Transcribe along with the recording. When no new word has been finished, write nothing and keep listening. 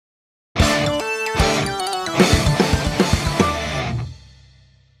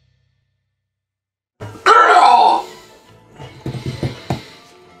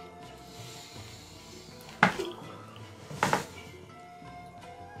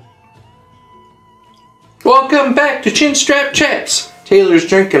Welcome back to Chinstrap Chaps. Taylor's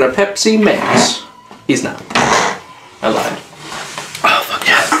drinking a Pepsi Max. He's not. I lied. Oh, fuck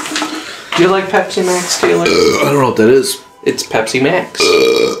yeah. Do you like Pepsi Max, Taylor? I don't know what that is. It's Pepsi Max.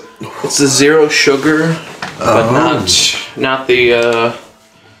 It's the zero sugar, but not the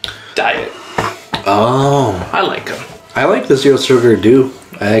diet. Oh. I like them. I like the zero sugar dew.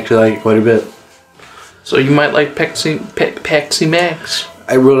 I actually like it quite a bit. So you might like Pepsi Max.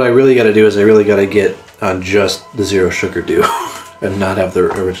 What I really got to do is I really got to get on just the zero sugar dew and not have the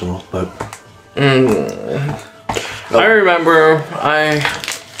original. But I remember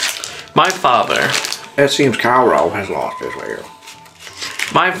my father. It seems Cowrow has lost his way.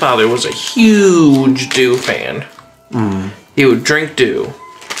 My father was a huge dew fan. He would drink dew.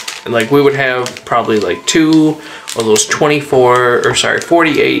 And like we would have probably like 2 of those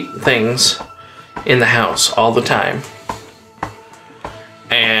 48 things in the house all the time.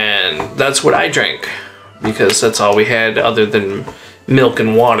 And that's what I drank because that's all we had other than milk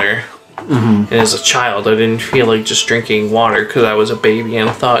and water. And as a child, I didn't feel like just drinking water because I was a baby and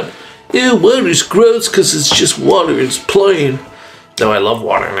I thought, ew, water's gross because it's just water, it's plain. Though I love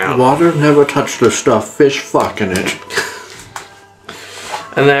water now. Water never touched the stuff, fish fucking it.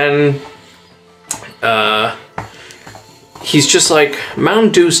 And then he's just like,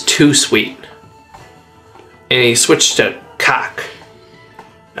 Mountain Dew's too sweet. And he switched to cock.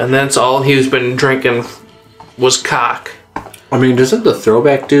 And that's all he's been drinking was cock. I mean, doesn't the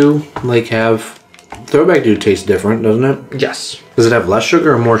throwback dew like have... Throwback dew tastes different, doesn't it? Yes. Does it have less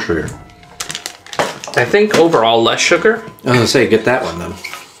sugar or more sugar? I think overall less sugar. I was gonna say, get that one then.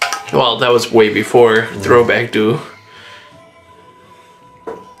 Well, that was way before throwback dew.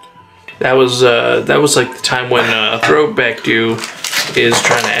 That was like the time when throwback dew is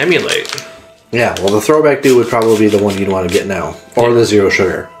trying to emulate. Yeah, well, the throwback dew would probably be the one you'd want to get now, or the zero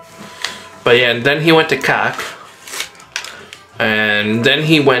sugar. But yeah, and then he went to cock, and then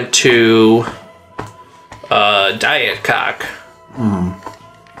he went to diet cock,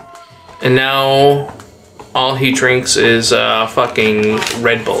 and now all he drinks is fucking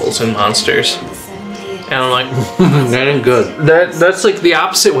Red Bulls and Monsters. And I'm like, That ain't good. that's like the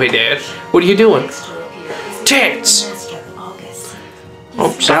opposite way, Dad. What are you doing? Tits!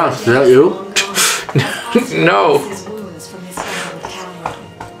 Oh, sorry. Is that you? No.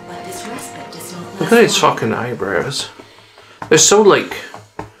 Look at his fucking eyebrows. They're so, like,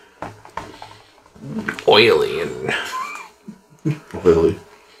 oily and... Oily.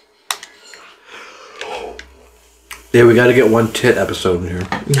 Yeah, we gotta get one tit episode in here.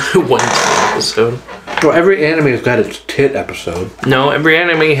 one episode. Well, every anime's got its tit episode. No, every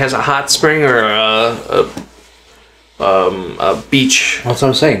anime has a hot spring or a beach. That's what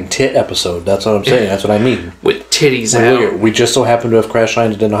I'm saying. Tit episode. That's what I'm saying. That's what I mean. With titties Like, out. we just so happen to have crash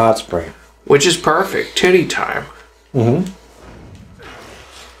landed in a hot spring. Which is perfect. Titty time. Is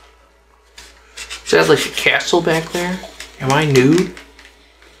that like a castle back there? Am I nude?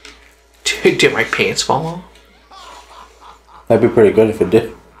 Did my pants fall off? That'd be pretty good if it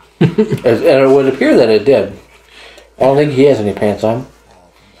did. And it would appear that it did. I don't think he has any pants on.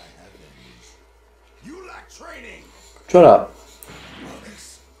 You lack training. Shut up.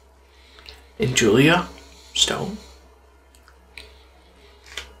 And Julia Stone?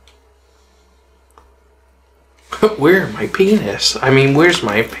 Where my penis? I mean, where's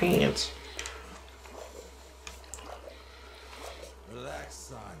my pants? Relax,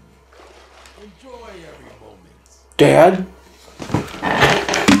 son. Enjoy every moment. Dad?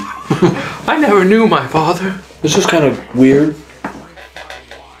 I never knew my father. This is kind of weird.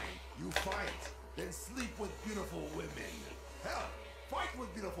 You fight, then sleep with beautiful women. Hell, fight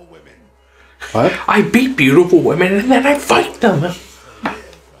with beautiful women. What? I beat beautiful women and then I fight them.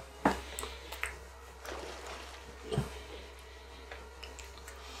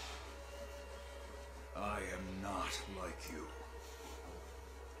 I am not like you.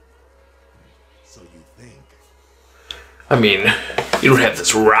 So you think? I mean, you don't have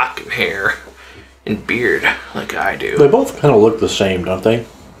this rockin' hair and beard like I do. They both kind of look the same, don't they?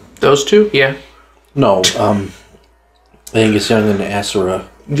 Those two? Yeah. No, I think it's younger than Asura.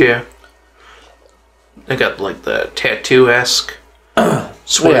 Yeah. I got like the tattoo-esque Yeah,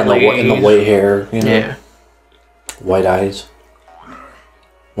 swirly. and the white hair, you know? Yeah. White eyes.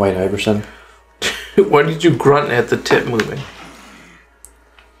 White Iverson. Why did you grunt at the tip moving?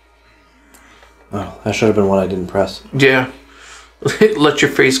 Oh, that should have been one I didn't press. Yeah. Let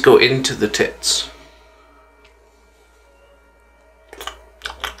your face go into the tits.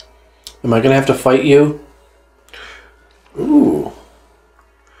 Am I gonna have to fight you? Ooh.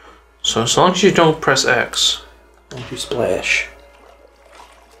 So as long as you don't press X. Don't you splash.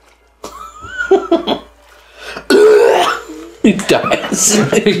 He dies.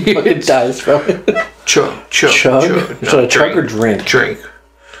 He fucking dies from it. Chug, chug, Chug? chug. Should I chug or drink? Drink.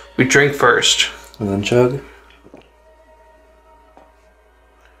 We drink first. And then chug?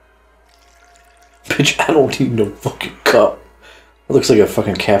 Bitch, I don't need no fucking cup. It looks like a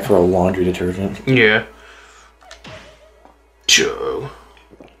fucking cap for a laundry detergent. Yeah. Chug.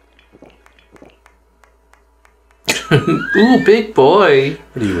 Ooh, big boy.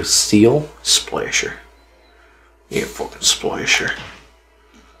 What are you, a seal? Splasher. Yeah, fucking splasher.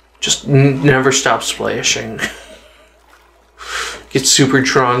 Just never stop splashing. Get super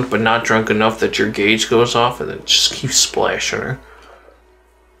drunk, but not drunk enough that your gauge goes off, and then just keep splashing her.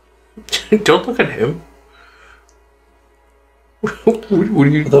 Don't look at him. What are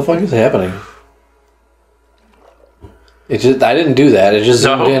you? What the fuck is happening? It just, I didn't do that. It just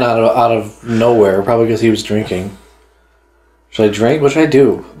zoomed in out of nowhere, probably because he was drinking. Should I drink? What should I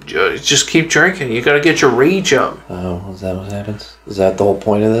do? Just keep drinking. You gotta get your rage up. Oh, is that what happens? Is that the whole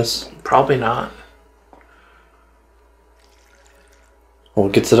point of this? Probably not. Well,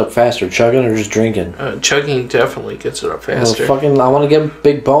 it gets it up faster, chugging or just drinking? Chugging definitely gets it up faster. Well, fucking, I want to get a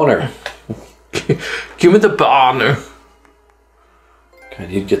big boner. Give me the boner. God,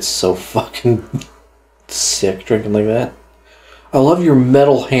 you'd get so fucking sick drinking like that. I love your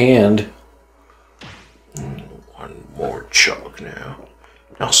metal hand. One more chug now.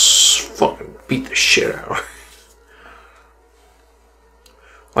 I'll fucking beat the shit out of her.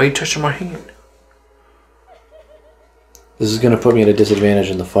 Why are you touching my hand? This is going to put me at a disadvantage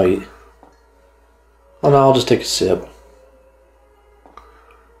in the fight. Oh no, I'll just take a sip.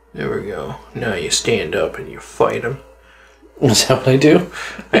 There we go. Now you stand up and you fight him. Is that what I do?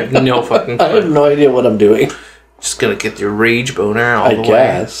 I have no fucking clue. I have no idea what I'm doing. Just gonna get your rage boner all the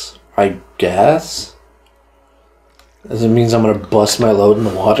way. I guess. Does it means I'm gonna bust my load in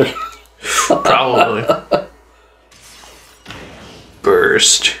the water? Probably.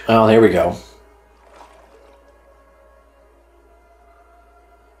 Burst. Oh, here we go.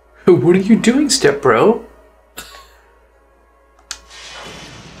 What are you doing, step bro?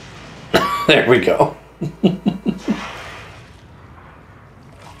 There we go.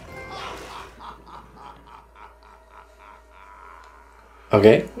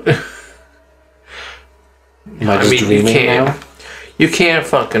 Okay. Am I just dreaming now? You can't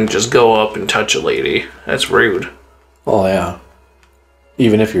fucking just go up and touch a lady. That's rude. Oh yeah.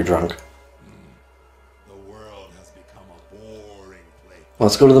 Even if you're drunk. The world has become a boring place.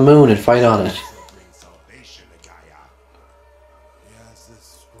 Let's go to the moon and fight on it. Bring salvation to Gaia. He has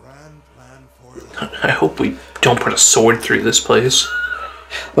this grand plan for it. I hope we don't put a sword through this place.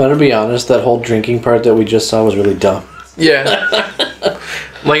 Well, to be honest, that whole drinking part that we just saw was really dumb. Yeah.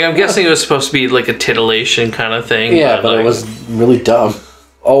 Like, I'm guessing it was supposed to be like a titillation kind of thing. Yeah, but like, it was really dumb.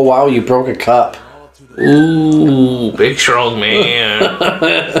 Oh wow, you broke a cup. Ooh, big strong man.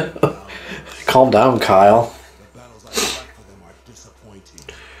 Calm down, Kyle. The battles I fight for them are disappointing.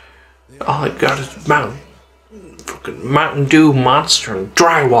 All I got is fucking Mountain Dew monster and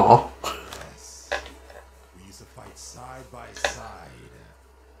drywall. We used to fight side by side.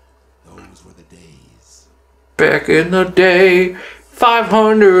 Those were the days. Back in the day,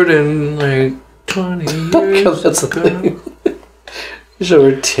 520 years That's the ago. thing. Show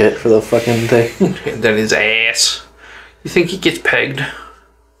her tit for the fucking thing. And then his ass. You think he gets pegged?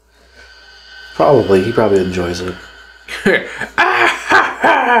 Probably. He probably enjoys it.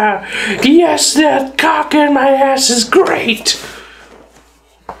 Yes, that cock in my ass is great.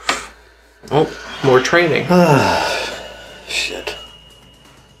 Oh, more training. Shit.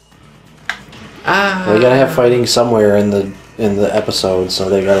 They gotta have fighting somewhere in the episode, so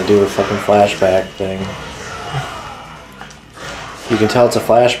they gotta do a fucking flashback thing. You can tell it's a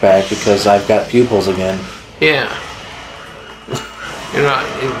flashback because I've got pupils again. Yeah. You're not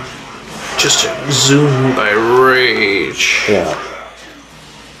just zoomed by rage. Yeah.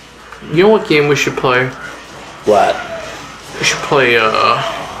 You know what game we should play? What? We should play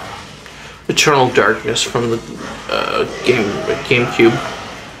Eternal Darkness from the GameCube.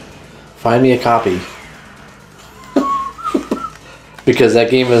 Find me a copy. Because that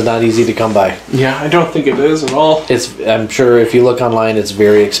game is not easy to come by. Yeah, I don't think it is at all. I'm sure if you look online, it's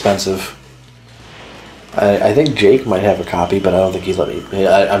very expensive. I think Jake might have a copy, but I don't think he'd let me.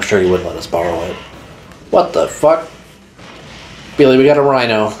 I'm sure he wouldn't let us borrow it. What the fuck? Billy, we got a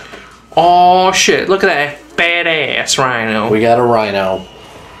rhino. Oh shit, look at that badass rhino. We got a rhino.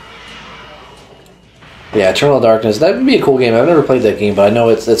 Yeah, Eternal Darkness. That would be a cool game. I've never played that game, but I know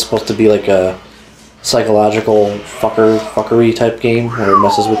it's supposed to be like a psychological fuckery type game where it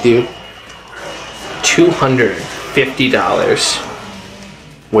messes with you. $250.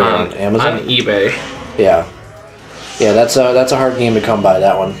 Where, on Amazon? On eBay. Yeah. Yeah, that's a hard game to come by,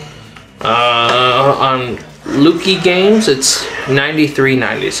 that one. On Lukey Games, it's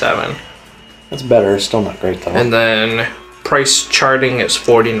 $93.97. That's better. It's still not great, though. And then price charting is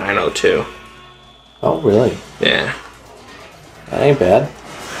 $49.02. Oh, really? Yeah. That ain't bad.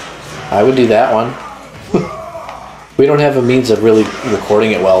 I would do that one. We don't have a means of really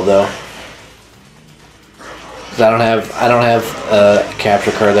recording it well, though. 'Cause I don't have a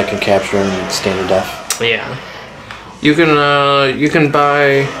capture card that can capture in standard def. Yeah. You can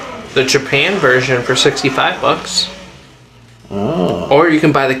buy the Japan version for $65. Oh. Or you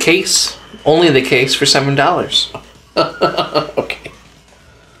can buy the case, only the case, for $7. Okay.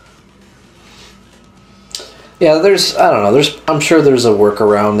 Yeah, I don't know, I'm sure there's a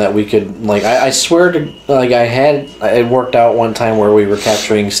workaround that we could, like, I swear to, like, it worked out one time where we were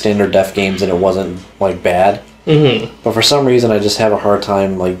capturing standard def games and it wasn't, like, bad. Mm-hmm. But for some reason I just have a hard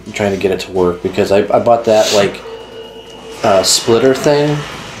time, like, trying to get it to work, because I bought that, like, splitter thing,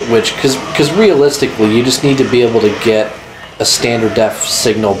 which, because realistically you just need to be able to get a standard def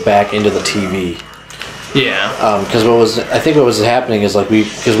signal back into the TV. Yeah. Because I think what was happening is, like,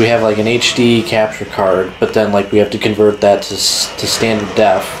 because we have, like, an HD capture card, but then, like, we have to convert that to standard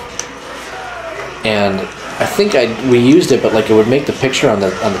def, and I think we used it, but, like, it would make the picture on the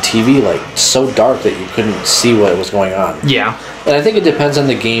TV, like, so dark that you couldn't see what was going on. Yeah. And I think it depends on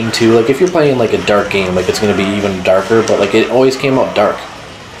the game too. Like, if you're playing, like, a dark game, like, it's going to be even darker, but, like, it always came out dark.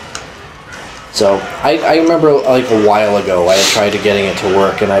 So I remember, like, a while ago I had tried to getting it to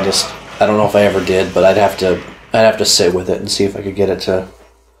work, and I don't know if I ever did, but I'd have to sit with it and see if I could get it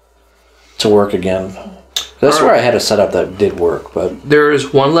to work again. That's where I had a setup that did work, but there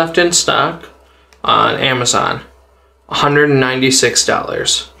is one left in stock on Amazon,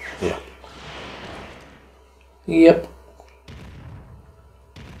 $196. Yeah. Yep.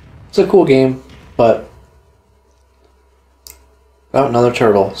 It's a cool game, but oh, another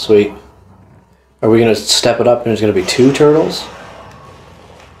turtle, sweet. Are we gonna step it up and there's gonna be 2 turtles?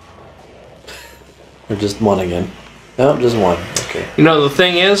 Or just one again? No, just one. Okay. You know, the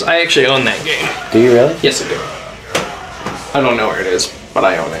thing is, I actually own that game. Do you really? Yes, I do. I don't know where it is, but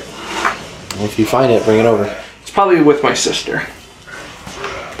I own it. Well, if you find it, bring it over. It's probably with my sister.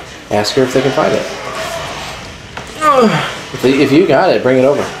 Ask her if they can find it. If you got it, bring it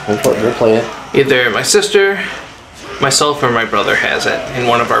over. We'll play it. Either my sister, myself, or my brother has it in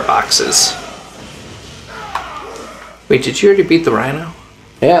one of our boxes. Wait, did you already beat the rhino?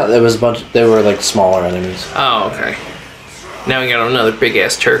 Yeah, there was a bunch. They were, like, smaller enemies. Oh, okay. Now we got another big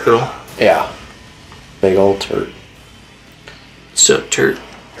ass turtle. Yeah. Big old turd. So Turt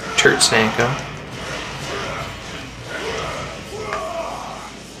Snacko.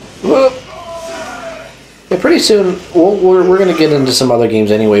 Well, yeah, pretty soon we're gonna get into some other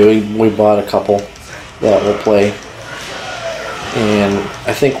games anyway. We bought a couple that we'll play, and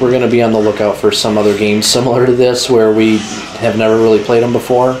I think we're gonna be on the lookout for some other games similar to this where we have never really played them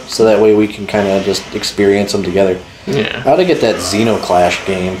before, so that way we can kind of just experience them together. Yeah. I ought to get that Xenoclash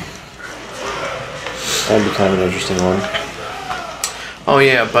game. That'd be kind of an interesting one. Oh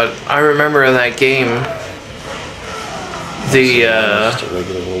yeah, but I remember that game. Just a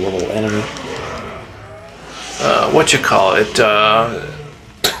regular little enemy. What you call it?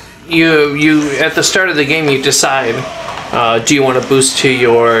 You at the start of the game you decide, do you want to boost to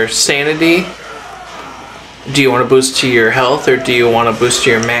your sanity? Do you want to boost to your health, or do you want to boost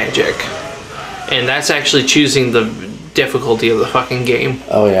to your magic? And that's actually choosing the difficulty of the fucking game.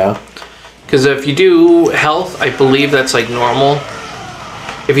 Oh yeah. Because if you do health, I believe that's like normal.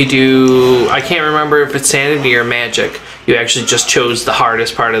 If you do, I can't remember if it's sanity or magic. You actually just chose the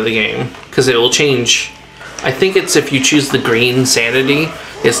hardest part of the game, because it will change. I think it's if you choose the green sanity,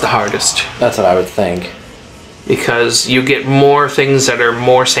 it's the hardest. That's what I would think. Because you get more things that are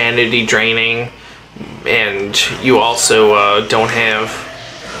more sanity draining, and you also don't have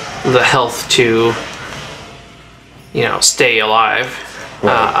the health to, you know, stay alive.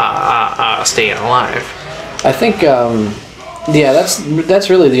 Right. Staying alive. I think, yeah, that's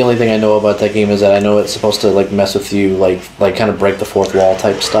really the only thing I know about that game, is that I know it's supposed to, like, mess with you, like kind of break the fourth wall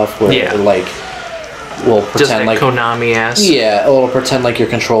type stuff, where yeah. it, like, will pretend just that like Konami-esque. Yeah, it'll pretend like your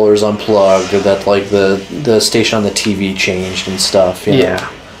controller's unplugged, or that, like, the station on the TV changed and stuff. You know?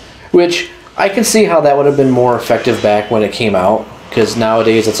 Which I can see how that would have been more effective back when it came out, because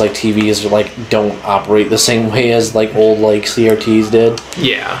nowadays it's like TVs like don't operate the same way as like old like CRTs did.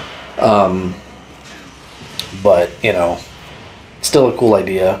 Yeah. But you know, still a cool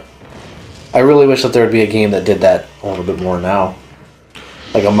idea. I really wish that there would be a game that did that a little bit more now.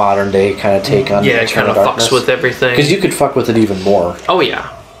 Like a modern day kind of take on it kind of fucks with everything. Because you could fuck with it even more. Oh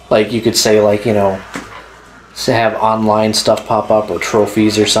yeah. Like you could say, like, you know, to have online stuff pop up or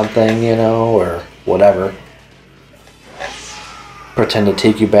trophies or something, you know, or whatever. Pretend to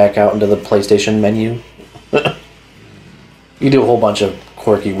take you back out into the PlayStation menu. You do a whole bunch of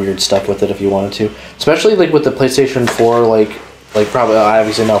quirky, weird stuff with it if you wanted to. Especially like with the PlayStation 4, like probably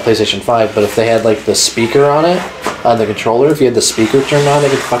obviously not PlayStation 5, but if they had like the speaker on it, on the controller, if you had the speaker turned on, they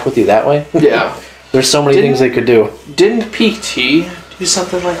could fuck with you that way. Yeah. There's so many things they could do. Didn't PT do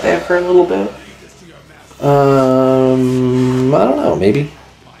something like that for a little bit? I don't know, maybe.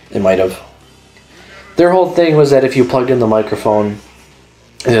 It might have. Their whole thing was that if you plugged in the microphone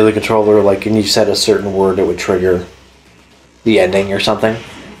into the controller, like, and you said a certain word, it would trigger the ending or something.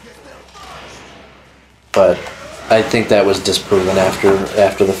 But I think that was disproven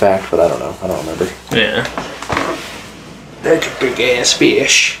after the fact, but I don't know. I don't remember. Yeah. That's a big ass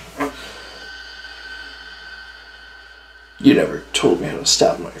fish. You never told me how to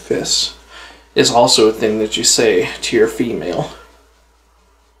stop my fists. Is also a thing that you say to your female.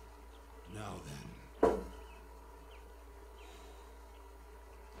 Now then.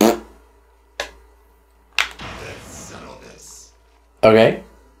 Let's settle this. Okay.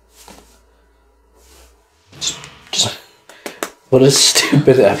 Just what a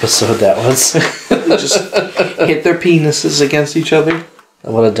stupid episode that was. Just hit their penises against each other.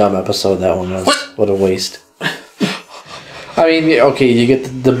 What a dumb episode that one was. What a waste. I mean, okay, you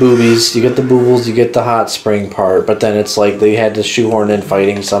get the boobies, you get the boobles, you get the hot spring part, but then it's like they had to shoehorn in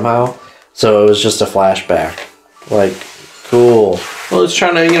fighting somehow, so it was just a flashback. Like, cool. Well, it's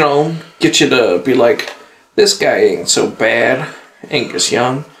trying to, you know, get you to be like, this guy ain't so bad, Angus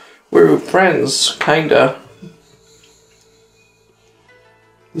Young. We're friends, kinda.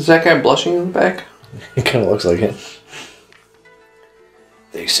 Is that guy blushing in the back? It kind of looks like it.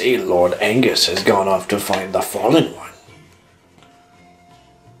 They say Lord Angus has gone off to find the fallen one.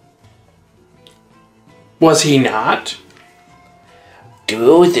 Was he not? Do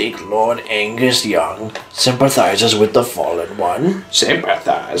you think Lord Angus Young sympathizes with the fallen one?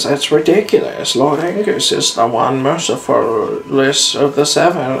 Sympathize? That's ridiculous. Lord Angus is the one mercifulest of the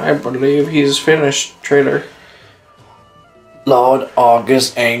seven. I believe he's finished, traitor. Lord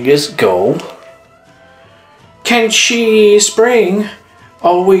August Angus go? Can she spring?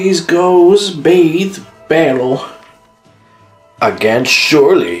 Always goes bathe battle. Against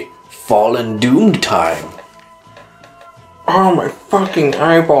surely fallen doomed time. Oh, my fucking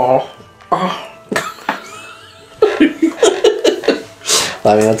eyeball. Oh.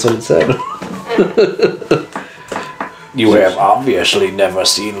 I mean, that's what it said. You have obviously never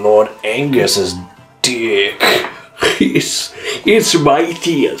seen Lord Angus's dick. It's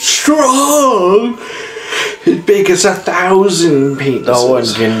mighty and strong. As big as 1,000 penises. No one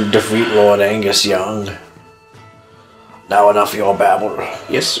can defeat Lord Angus Young. Now enough of your babble.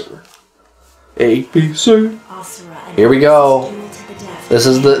 Yes, sir. A.P. sir. Asura Here we go. doomed to the death. This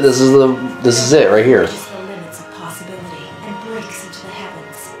is it right here. Pushes the limits of possibility and breaks into the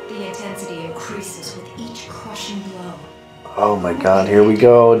heavens. The intensity increases with each crushing blow. Oh my god, here we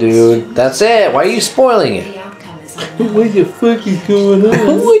go, dude. That's it. Why are you spoiling it? The outcome is unknown. What the fuck is going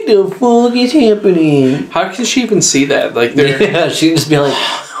on? What the fuck is happening? How can she even see that? Like, they're Yeah, she'd just be like,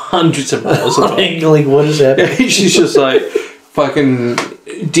 hundreds of miles away. like, what is happening? She's just like, fucking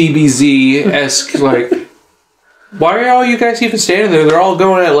DBZ-esque, like, why are all you guys even standing there? They're all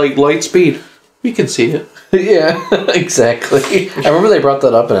going at, like, light speed. We can see it. Yeah, exactly. I remember they brought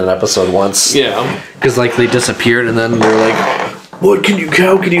that up in an episode once. Yeah. Because, like, they disappeared and then they're like, how can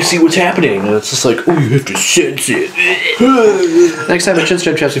you see what's happening? And it's just like, oh, you have to sense it. Next time at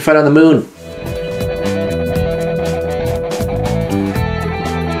Chinstrap Chaps, we fight on the moon.